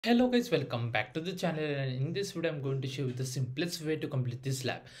Hello guys, welcome back to the channel, and in this video I'm going to show you the simplest way to complete this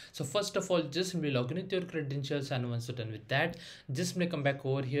lab. So first of all, just simply log in with your credentials, and once you're done with that, just simply come back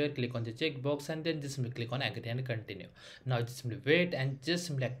over here, click on the checkbox, and then just simply click on agree and continue. Now just simply wait and just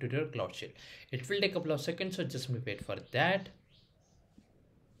simply activate your cloud shell. It will take a couple of seconds, so just simply wait for that.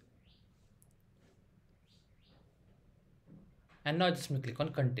 And now just click on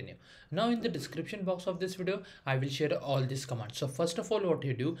continue. Now in the description box of this video I will share all these commands. So first of all, what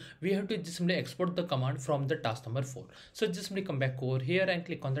you do, we have to just simply export the command from the task number 4. So just simply come back over here and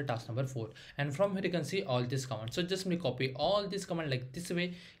click on the task number 4, and from here you can see all these commands. So just simply copy all these commands like this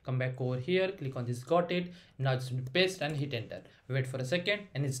way, come back over here, click on this, got it. Now just simply paste and hit enter, wait for a second,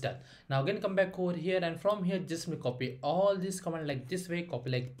 and it's done. Now again come back over here, and from here just simply copy all these commands like this way,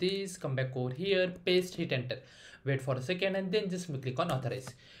 copy like this, come back over here, paste, hit enter, wait for a second, and then just click on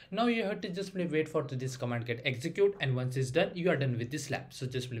authorize. Now you have to just wait for this command get execute, and once it's done, you are done with this lab. So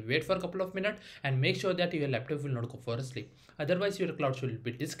just wait for a couple of minutes and make sure that your laptop will not go for a sleep, otherwise your cloud will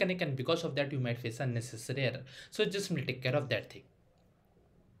be disconnected, and because of that you might face unnecessary error. So just take care of that thing.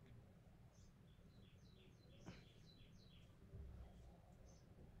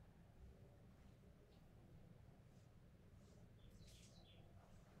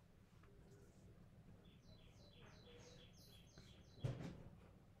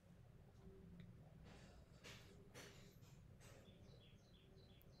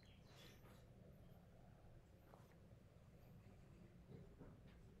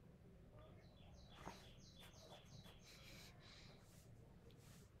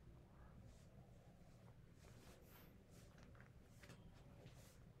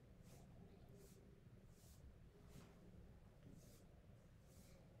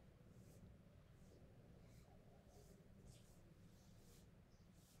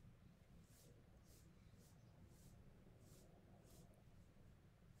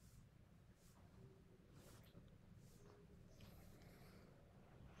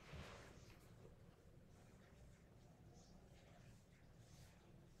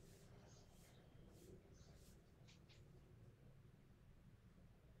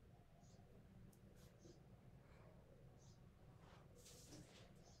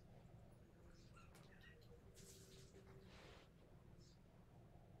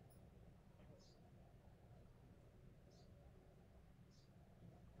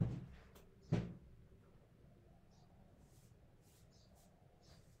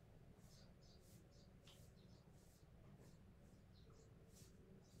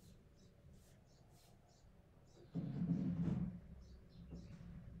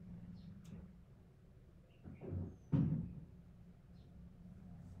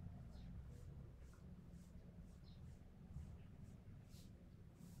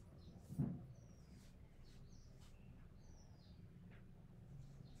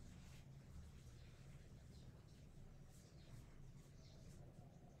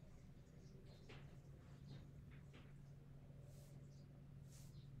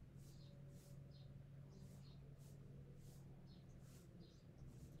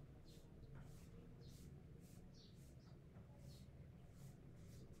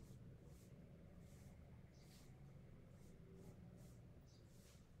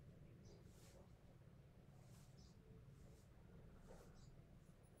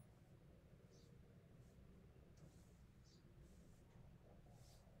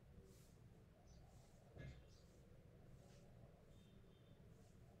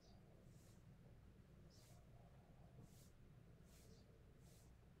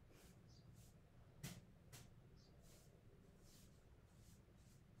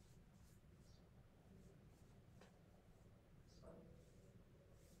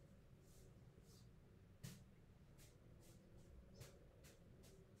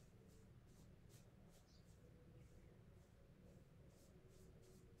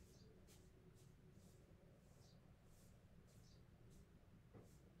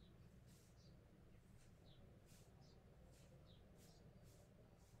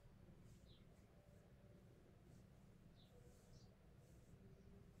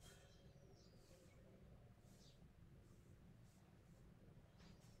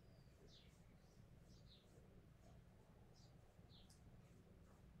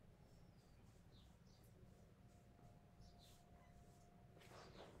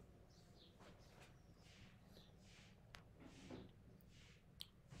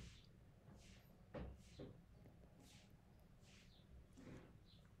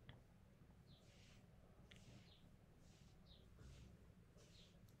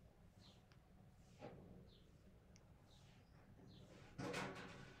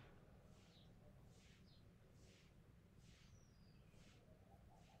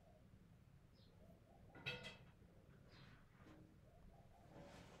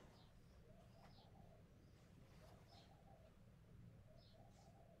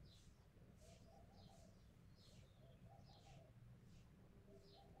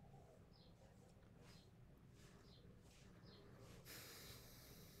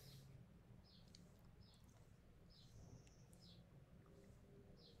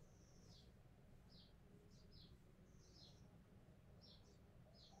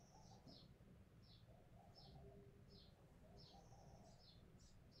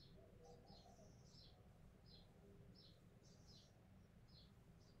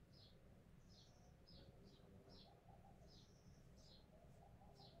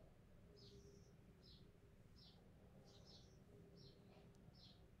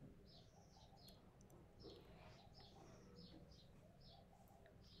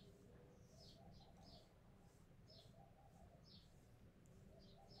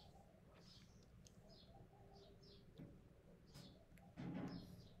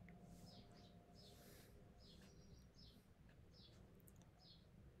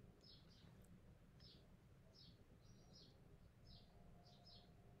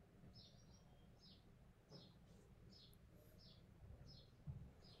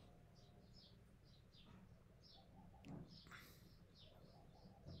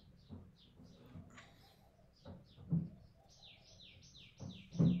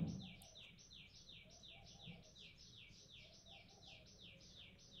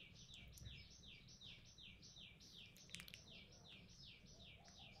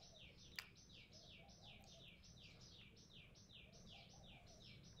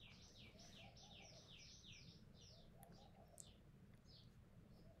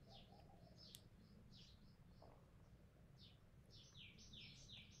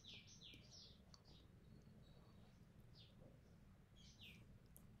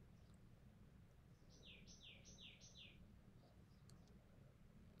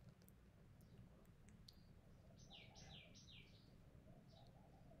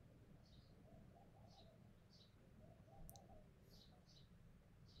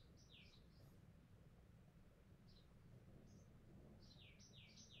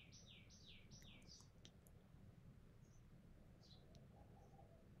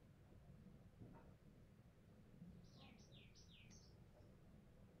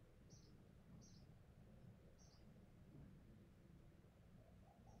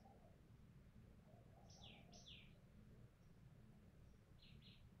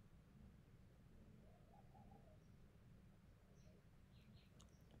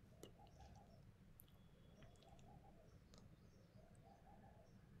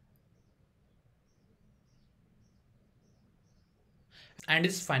 and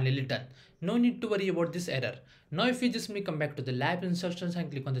is finally done. No need to worry about this error. Now if you just may come back to the lab instructions and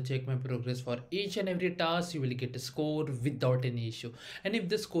click on the check my progress for each and every task, you will get a score without any issue. And if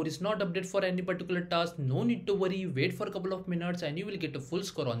the score is not updated for any particular task, no need to worry, wait for a couple of minutes and you will get a full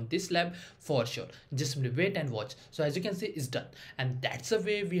score on this lab for sure. Just wait and watch. So as you can see, it's done. And that's the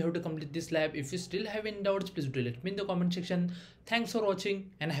way we have to complete this lab. If you still have any doubts, please do let me in the comment section. Thanks for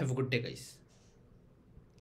watching and have a good day guys.